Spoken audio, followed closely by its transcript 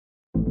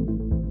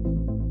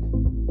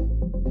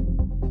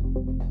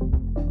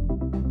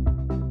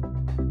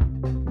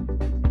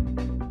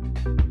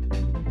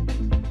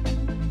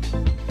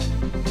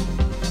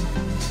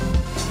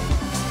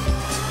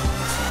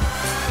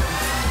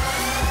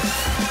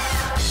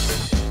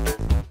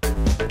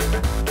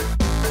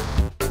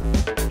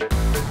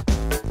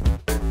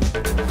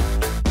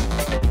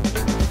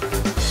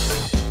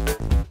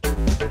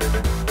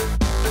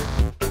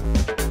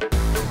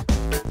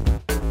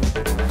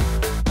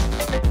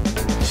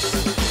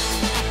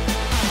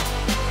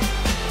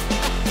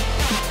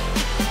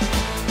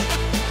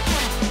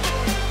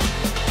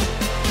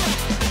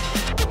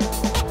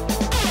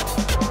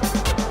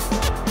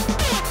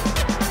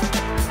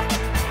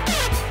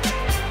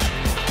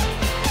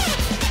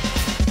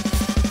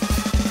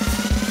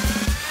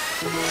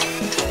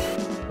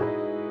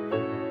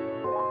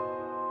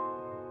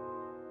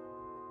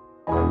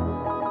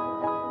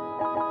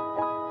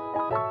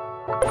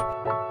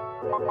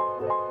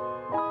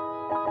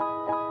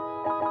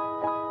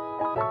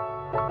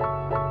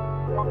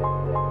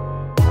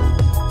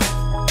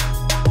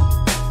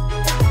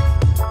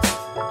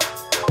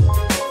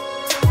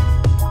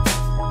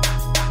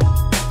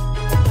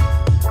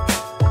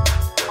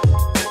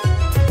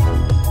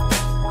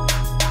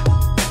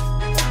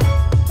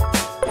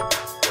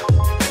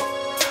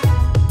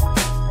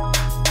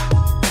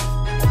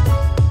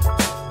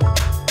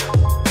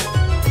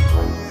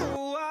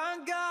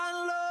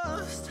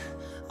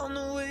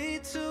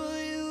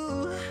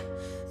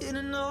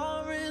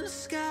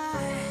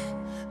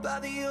by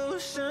the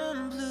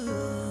ocean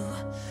blue.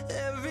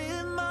 Every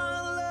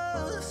mile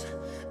lost,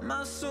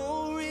 my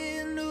soul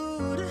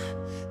renewed,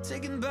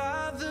 taken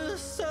by the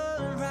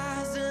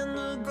sunrise and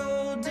the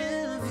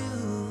golden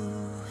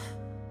view.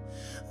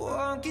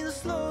 Walking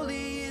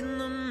slowly in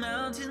the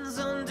mountains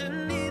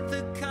underneath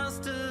the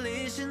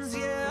constellations.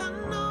 Yeah,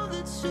 I know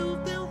that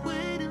you've been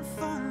waiting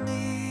for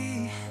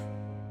me.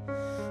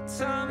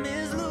 Time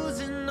is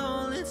losing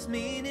all its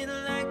meaning,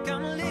 like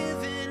I'm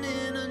living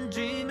in a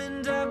dream,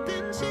 and I've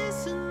been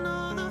chasing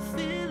all the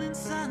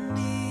feelings I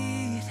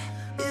need.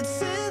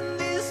 It's in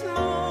these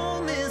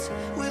moments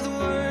with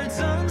words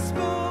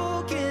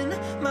unspoken,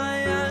 my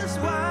eyes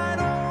wide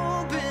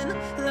open,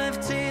 life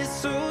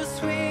tastes so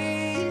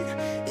sweet.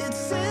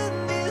 It's in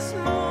these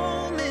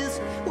moments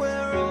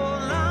where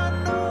all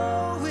I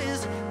know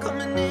is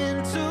coming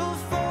into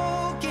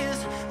focus,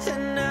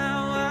 and now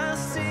I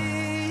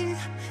see.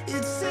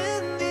 It's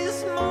in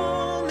these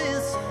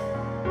moments.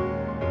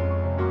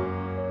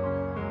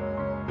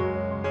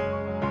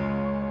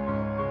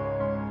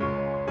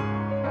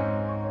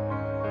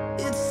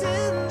 It's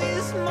in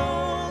these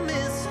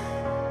moments.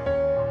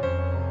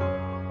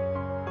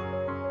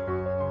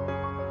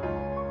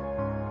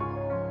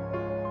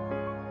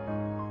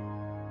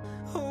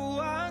 Oh,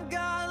 I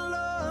got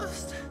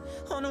lost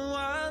on a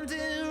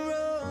winding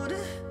road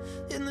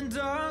in the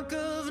dark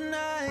of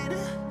night,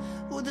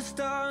 with the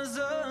stars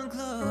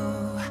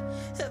aglow.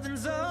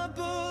 Heaven's up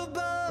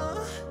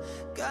above,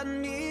 got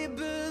me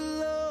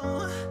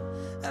below,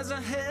 as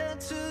I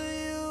head to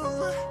you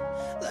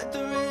like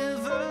the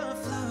river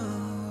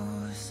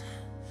flows.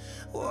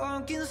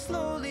 Walking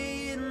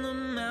slowly in the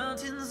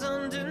mountains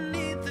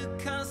underneath the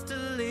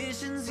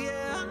constellations.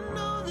 Yeah, I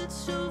know that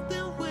you've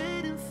been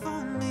waiting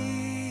for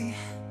me.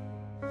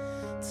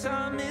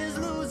 Time is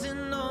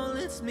losing all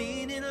its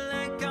meaning,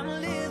 like I'm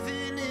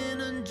living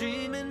in a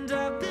dream, and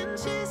I've been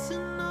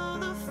chasing all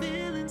the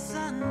feelings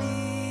I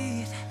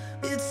need.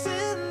 It's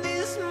in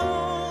these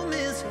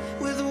moments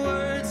with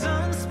words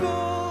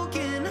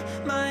unspoken,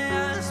 my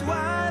eyes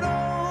wide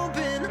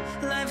open,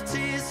 life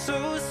tastes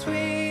so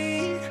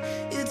sweet.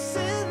 It's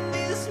in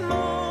these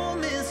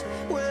moments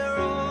where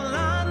all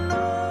I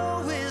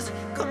know is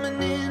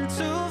coming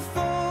into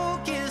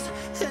focus,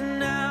 and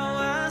now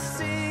I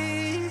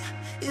see.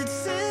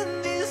 It's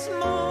in these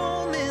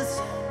moments.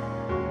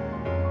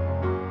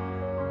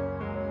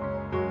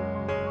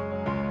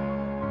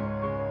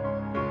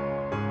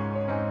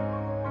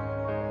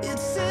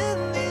 It's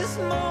in these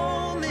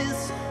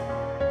moments.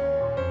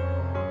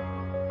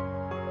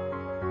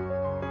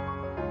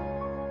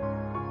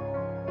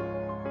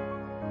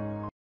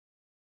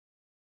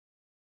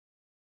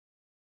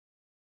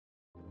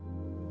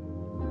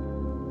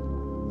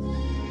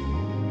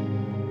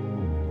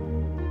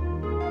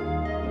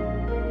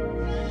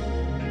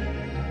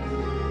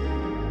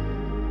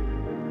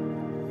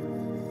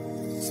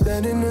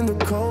 Standing in the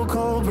cold,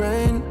 cold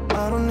rain,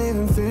 I don't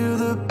even feel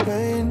the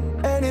pain.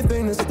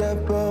 Anything to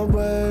step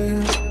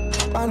away,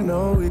 I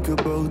know we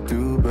could both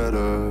do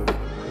better.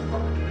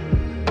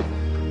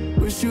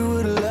 Wish you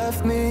would've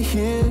left me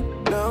here,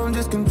 now I'm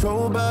just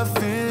controlled by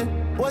fear.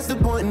 What's the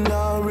point in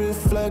our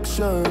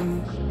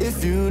reflection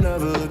if you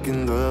never look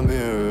in the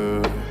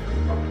mirror?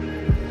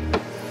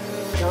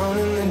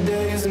 Counting the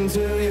days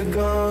until you're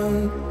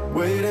gone,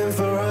 waiting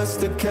for us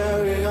to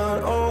carry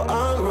on. Oh,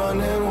 I'm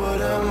running,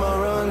 what am I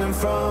running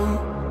from?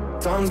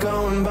 Time's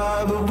going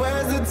by, but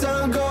where's the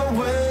time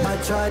going? I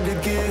tried to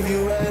give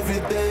you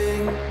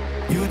everything,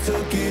 you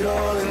took it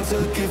all and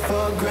took it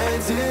for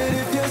granted.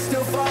 If you're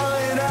still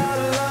falling out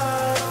of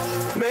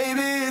love,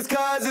 maybe it's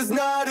 'cause it's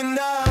not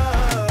enough.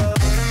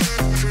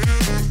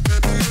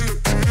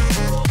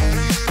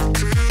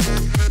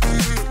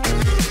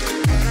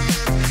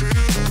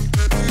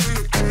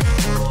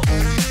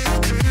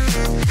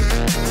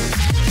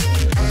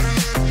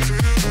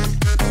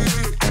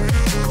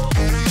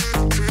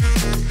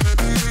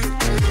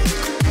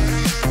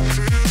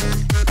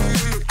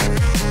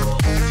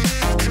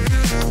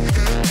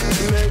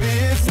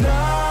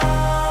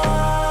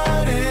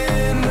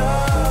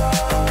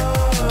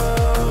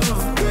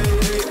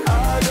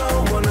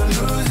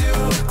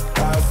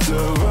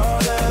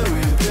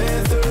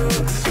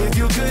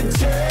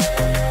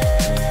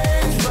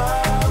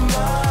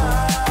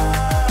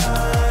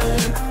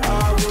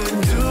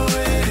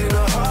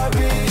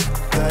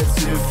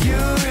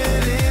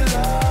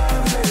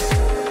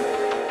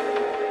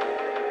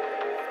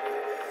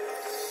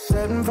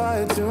 Setting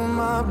fire to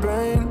my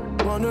brain,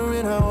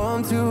 wondering how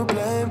I'm to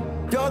blame.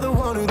 You're the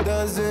one who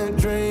doesn't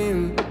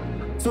dream,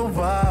 so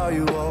why are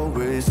you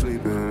always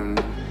sleeping?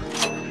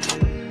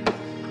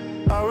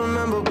 I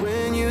remember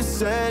when you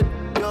said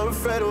you're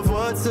afraid of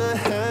what's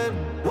ahead.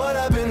 What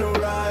happened to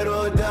ride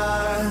or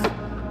die?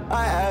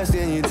 I asked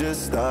and you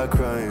just start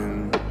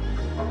crying.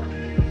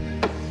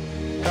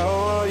 How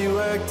are you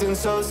acting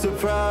so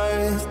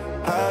surprised?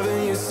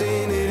 Haven't you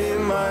seen it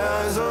in my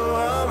eyes? Oh,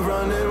 I'm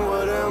running,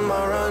 what am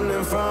I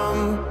running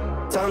from?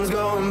 Time's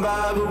going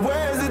by, but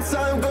where's the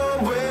time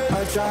going?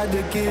 I tried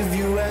to give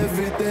you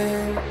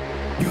everything,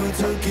 you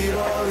took it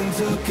all and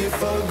took it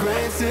for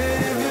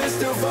granted. If you're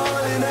still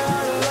falling out.